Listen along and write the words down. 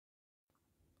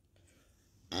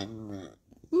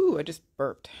Ooh, I just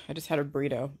burped. I just had a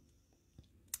burrito.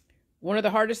 One of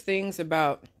the hardest things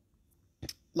about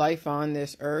life on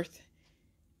this earth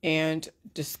and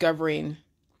discovering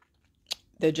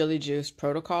the Jelly Juice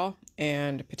protocol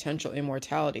and potential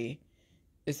immortality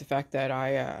is the fact that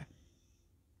I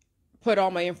put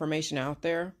all my information out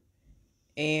there,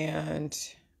 and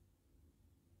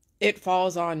it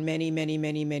falls on many, many,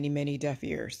 many, many, many deaf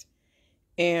ears.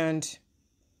 And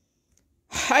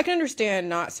I can understand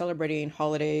not celebrating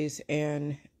holidays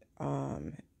and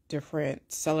different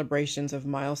celebrations of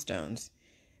milestones,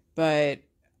 but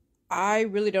I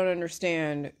really don't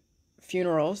understand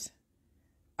funerals.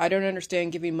 I don't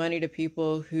understand giving money to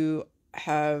people who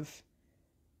have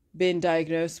been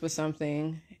diagnosed with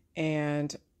something,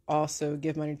 and also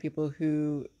give money to people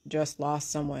who just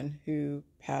lost someone who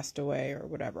passed away or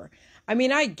whatever. I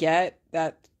mean, I get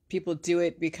that people do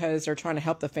it because they're trying to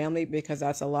help the family because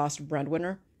that's a lost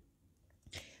breadwinner.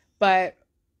 But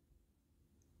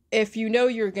if you know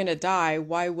you're going to die,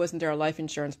 why wasn't there a life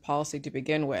insurance policy to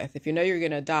begin with? If you know you're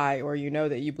going to die, or you know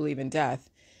that you believe in death,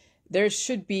 there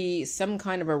should be some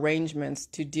kind of arrangements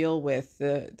to deal with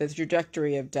the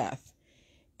trajectory of death.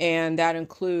 And that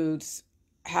includes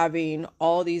having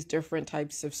all these different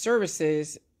types of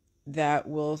services that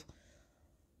will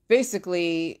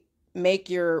basically make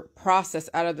your process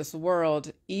out of this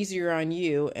world easier on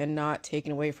you and not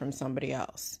taken away from somebody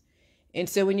else. And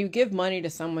so when you give money to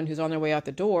someone who's on their way out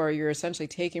the door, you're essentially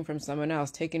taking from someone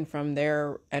else, taking from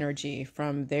their energy,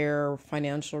 from their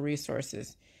financial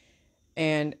resources.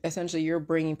 And essentially you're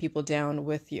bringing people down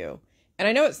with you. And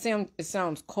I know it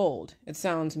sounds cold, it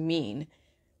sounds mean,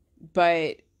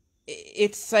 but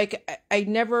it's like I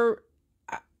never,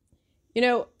 you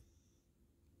know,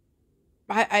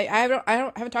 I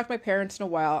haven't talked to my parents in a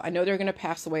while. I know they're going to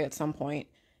pass away at some point,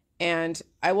 and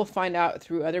I will find out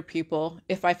through other people,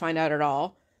 if I find out at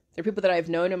all. There are people that I've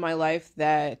known in my life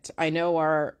that I know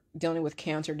are dealing with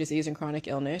cancer, disease, and chronic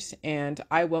illness, and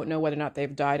I won't know whether or not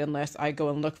they've died unless I go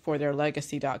and look for their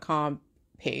legacy.com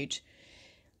page.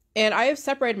 And I have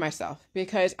separated myself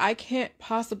because I can't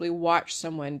possibly watch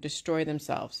someone destroy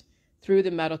themselves through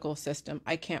the medical system.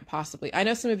 I can't possibly. I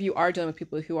know some of you are dealing with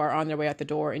people who are on their way out the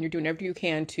door, and you're doing everything you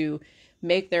can to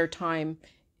make their time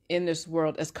in this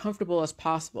world as comfortable as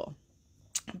possible.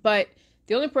 But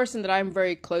the only person that I'm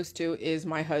very close to is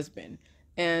my husband.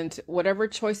 And whatever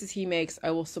choices he makes,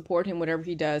 I will support him, whatever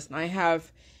he does. And I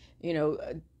have,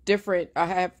 I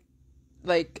have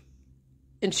like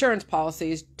insurance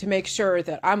policies to make sure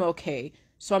that I'm okay.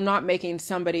 So I'm not making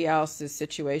somebody else's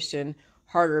situation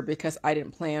harder because I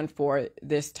didn't plan for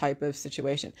this type of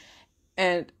situation.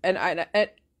 And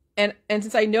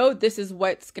since I know this is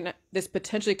this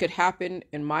potentially could happen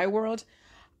in my world,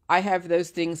 I have those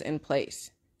things in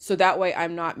place. So that way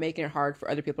I'm not making it hard for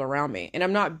other people around me. And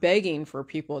I'm not begging for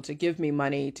people to give me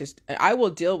money I will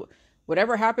deal,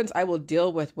 whatever happens, I will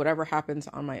deal with whatever happens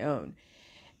on my own.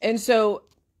 And so,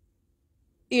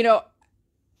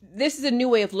 this is a new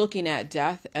way of looking at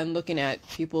death and looking at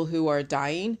people who are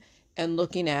dying and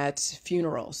looking at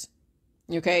funerals.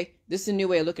 Okay? This is a new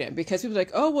way of looking at it, because people are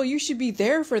like, oh, well, you should be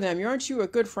there for them. Aren't you a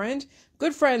good friend?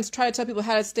 Good friends try to tell people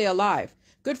how to stay alive.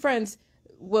 Good friends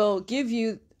will give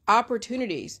you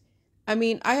opportunities. I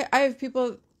mean, I have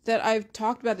people that I've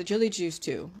talked about the Jelly Juice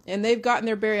to, and they've gotten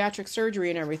their bariatric surgery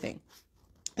and everything.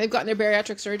 They've gotten their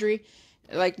bariatric surgery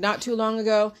like not too long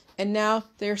ago, and now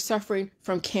they're suffering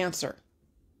from cancer.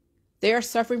 They are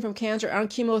suffering from cancer on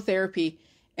chemotherapy.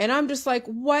 And I'm just like,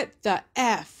 what the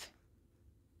F?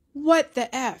 What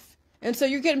the F? And so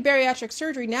you're getting bariatric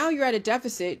surgery. Now you're at a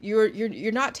deficit.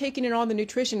 You're not taking in all the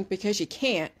nutrition because you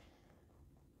can't.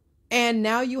 And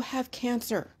now you have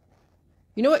cancer.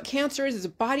 You know what cancer is? It's a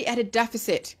body at a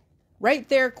deficit. Right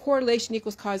there, correlation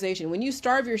equals causation. When you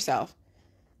starve yourself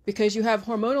because you have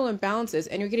hormonal imbalances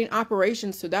and you're getting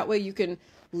operations so that way you can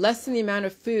lessen the amount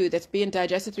of food that's being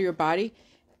digested through your body,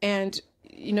 and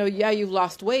you've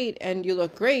lost weight and you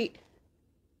look great,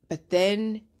 but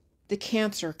then the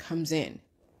cancer comes in.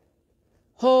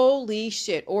 Holy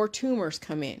shit. Or tumors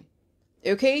come in.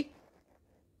 Okay?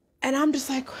 And I'm just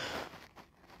like,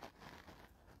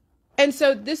 and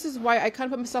so this is why I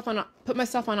kind of put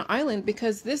myself on an island,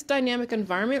 because this dynamic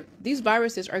environment, these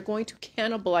viruses are going to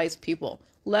cannibalize people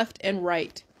left and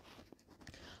right.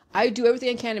 I do everything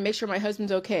I can to make sure my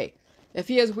husband's okay. If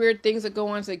he has weird things that go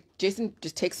on, it's like, Jason,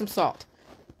 just take some salt.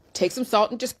 Take some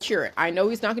salt and just cure it. I know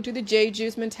he's not going to do the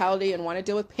J-juice mentality and want to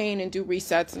deal with pain and do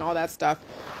resets and all that stuff.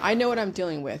 I know what I'm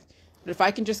dealing with. But if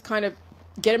I can just kind of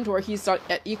get him to where he's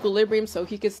at equilibrium so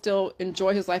he can still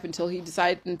enjoy his life until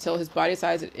his body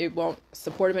decides it won't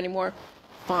support him anymore,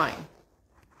 fine.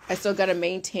 I still got to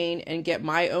maintain and get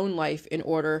my own life in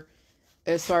order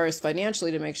as far as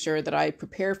financially to make sure that I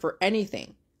prepare for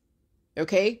anything.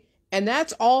 Okay? And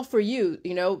that's all for you,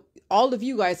 all of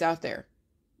you guys out there.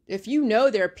 If you know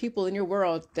there are people in your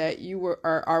world that you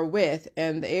are with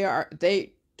and they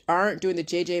aren't doing the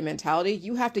JJ mentality,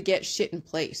 you have to get shit in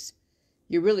place.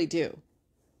 You really do.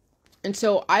 And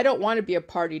so I don't want to be a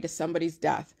party to somebody's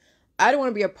death. I don't want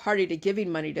to be a party to giving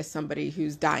money to somebody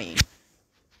who's dying.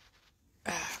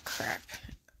 Ah, crap.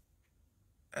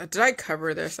 Did I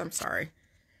cover this? I'm sorry.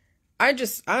 I'm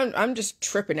just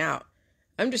tripping out.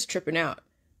 I'm just tripping out.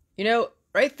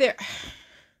 Right there.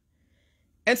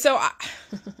 And so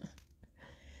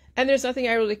and there's nothing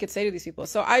I really could say to these people.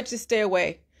 So I just stay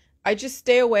away. I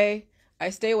stay away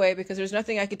because there's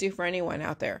nothing I could do for anyone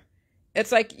out there.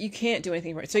 It's like you can't do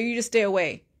anything for it. So you just stay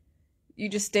away. You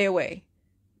just stay away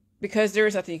because there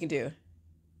is nothing you can do.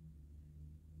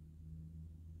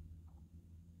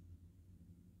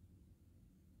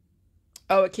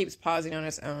 Oh, it keeps pausing on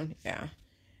its own. Yeah.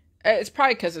 It's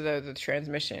probably because of the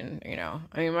transmission, I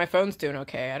mean, my phone's doing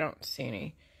okay. I don't see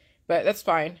any, but that's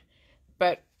fine.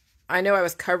 But I know I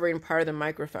was covering part of the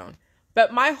microphone.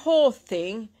 But my whole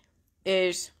thing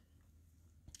is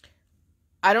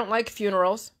I don't like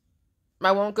funerals.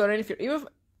 I won't go to any funeral. Even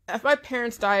if my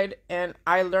parents died and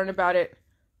I learned about it,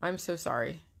 I'm so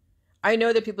sorry. I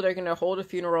know that people are going to hold a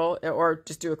funeral or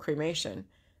just do a cremation.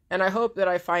 And I hope that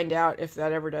I find out if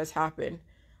that ever does happen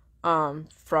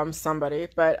from somebody.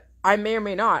 But I may or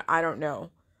may not. I don't know.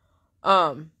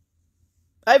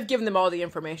 I've given them all the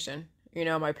information,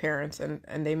 my parents,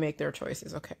 and they make their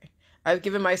choices. Okay. I've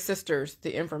given my sisters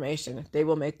the information. They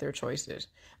will make their choices.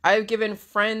 I've given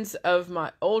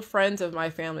old friends of my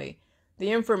family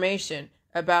the information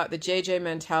about the JJ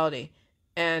mentality,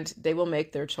 and they will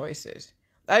make their choices.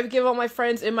 I've given all my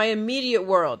friends in my immediate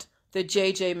world the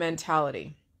JJ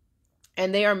mentality,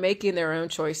 and they are making their own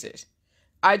choices.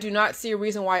 I do not see a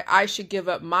reason why I should give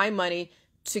up my money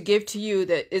to give to you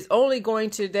that is only going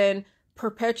to then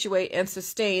perpetuate and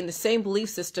sustain the same belief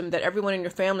system that everyone in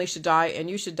your family should die and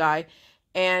you should die,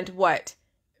 and what?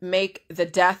 Make the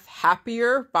death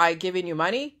happier by giving you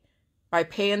money, by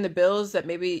paying the bills that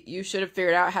maybe you should have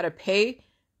figured out how to pay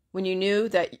when you knew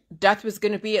that death was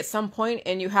going to be at some point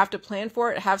and you have to plan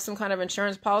for it, have some kind of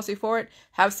insurance policy for it,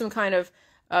 have some kind of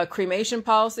cremation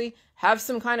policy, have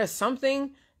some kind of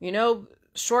something,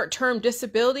 short-term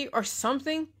disability or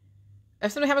something.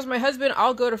 If something happens to my husband,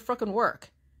 I'll go to frickin' work.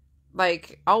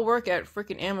 Like, I'll work at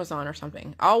freaking Amazon or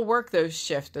something. I'll work those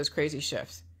shifts, those crazy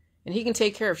shifts. And he can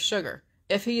take care of sugar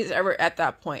if he's ever at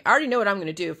that point. I already know what I'm going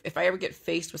to do if I ever get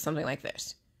faced with something like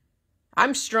this.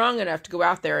 I'm strong enough to go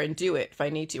out there and do it if I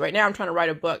need to. Right now, I'm trying to write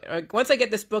a book. Once I get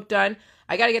this book done,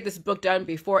 I got to get this book done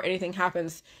before anything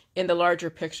happens in the larger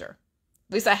picture.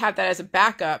 At least I have that as a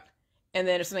backup. And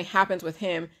then if something happens with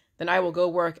him, then I will go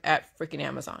work at freaking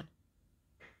Amazon.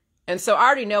 And so I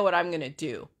already know what I'm going to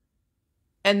do.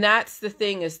 And that's the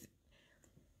thing is,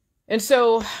 and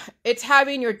so it's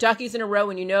having your duckies in a row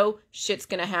when you know shit's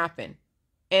going to happen.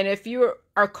 And if you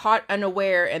are caught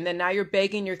unaware and then now you're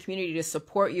begging your community to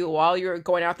support you while you're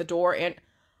going out the door, and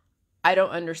I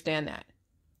don't understand that.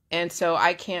 And so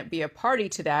I can't be a party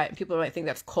to that. And people might think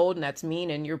that's cold and that's mean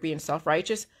and you're being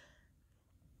self-righteous.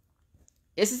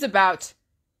 This is about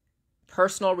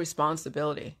personal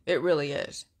responsibility. It really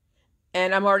is.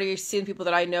 And I'm already seeing people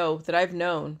that I know, that I've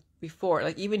known before,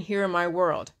 like even here in my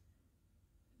world,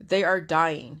 they are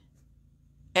dying.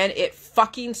 And it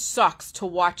fucking sucks to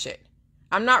watch it.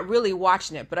 I'm not really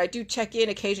watching it, but I do check in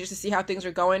occasionally to see how things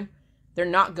are going. They're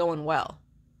not going well.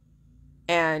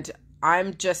 And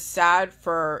I'm just sad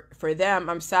for them.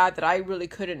 I'm sad that I really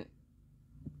couldn't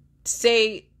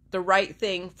say the right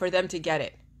thing for them to get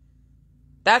it.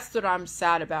 That's what I'm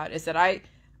sad about, is that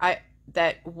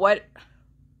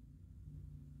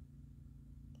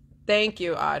thank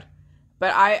you, Odd.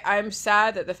 But I'm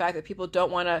sad that the fact that people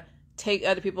don't want to take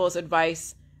other people's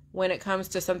advice when it comes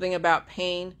to something about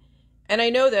pain. And I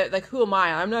know that, like, who am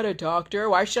I? I'm not a doctor.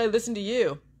 Why should I listen to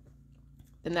you?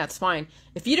 Then that's fine.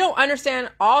 If you don't understand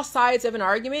all sides of an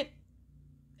argument,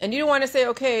 and you don't want to say,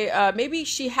 okay, maybe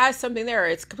she has something there.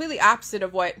 It's completely opposite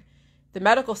of what the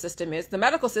medical system is. The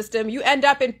medical system, you end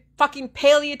up in fucking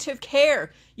palliative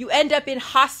care. You end up in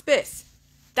hospice.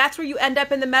 That's where you end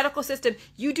up in the medical system.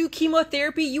 You do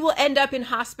chemotherapy, you will end up in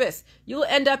hospice. You will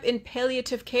end up in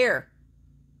palliative care.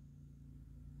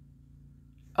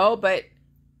 Oh, but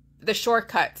the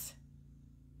shortcuts.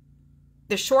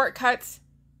 The shortcuts.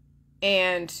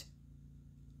 And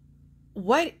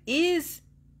what is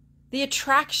the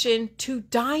attraction to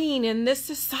dying in this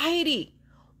society?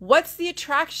 What's the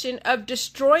attraction of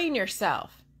destroying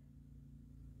yourself?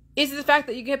 Is it the fact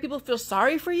that you get people feel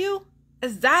sorry for you?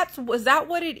 Was that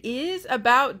what it is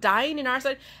about dying in our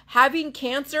side? Having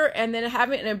cancer and then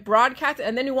having it in a broadcast,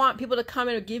 and then you want people to come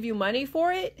in and give you money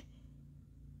for it?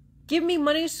 Give me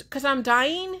money because I'm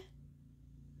dying?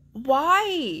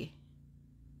 Why?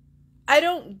 I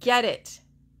don't get it.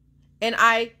 And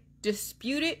I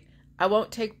dispute it. I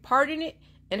won't take part in it.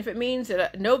 And if it means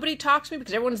that nobody talks to me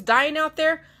because everyone's dying out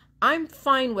there, I'm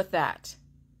fine with that.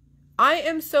 I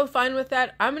am so fine with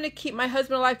that. I'm going to keep my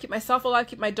husband alive, keep myself alive,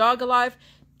 keep my dog alive,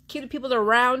 keep the people that are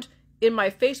around in my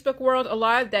Facebook world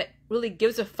alive that really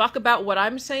gives a fuck about what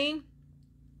I'm saying.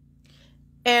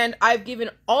 And I've given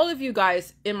all of you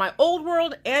guys in my old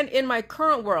world and in my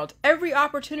current world every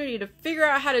opportunity to figure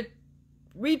out how to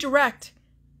redirect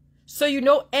so you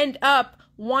don't end up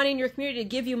wanting your community to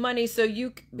give you money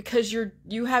because you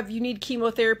need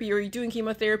chemotherapy, or you're doing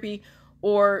chemotherapy,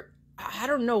 or I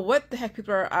don't know what the heck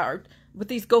people are with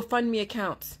these GoFundMe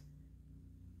accounts.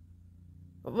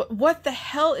 What the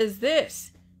hell is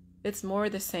this? It's more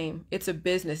the same. It's a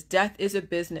business. Death is a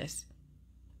business.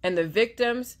 And the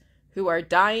victims who are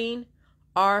dying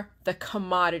are the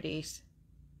commodities.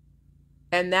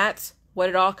 And that's what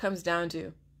it all comes down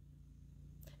to.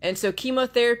 And so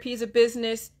chemotherapy is a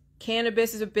business.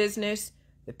 Cannabis is a business.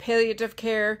 The palliative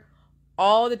care,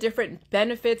 all the different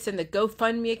benefits and the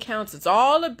GoFundMe accounts, it's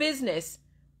all a business.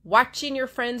 Watching your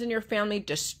friends and your family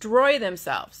destroy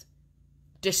themselves.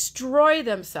 Destroy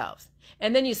themselves.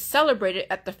 And then you celebrate it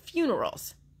at the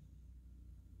funerals.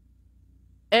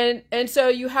 And so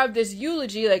you have this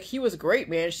eulogy, like, he was a great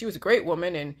man, she was a great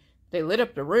woman, and they lit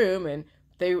up the room, and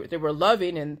they were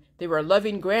loving, and they were a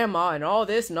loving grandma, and all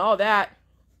this and all that.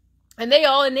 And they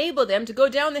all enabled them to go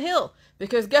down the hill.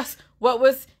 Because guess what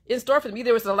was in store for them? Either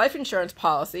it was a life insurance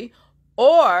policy,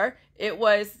 or it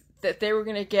was that they were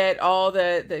going to get all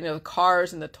the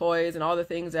cars and the toys and all the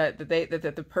things that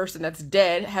the person that's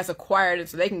dead has acquired, and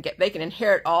so they can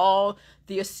inherit all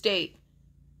the estate.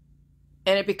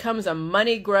 And it becomes a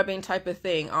money grubbing type of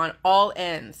thing on all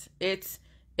ends. It's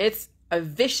a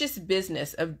vicious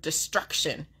business of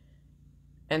destruction.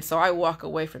 And so I walk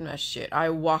away from that shit. I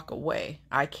walk away.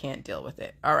 I can't deal with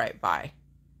it. All right, bye.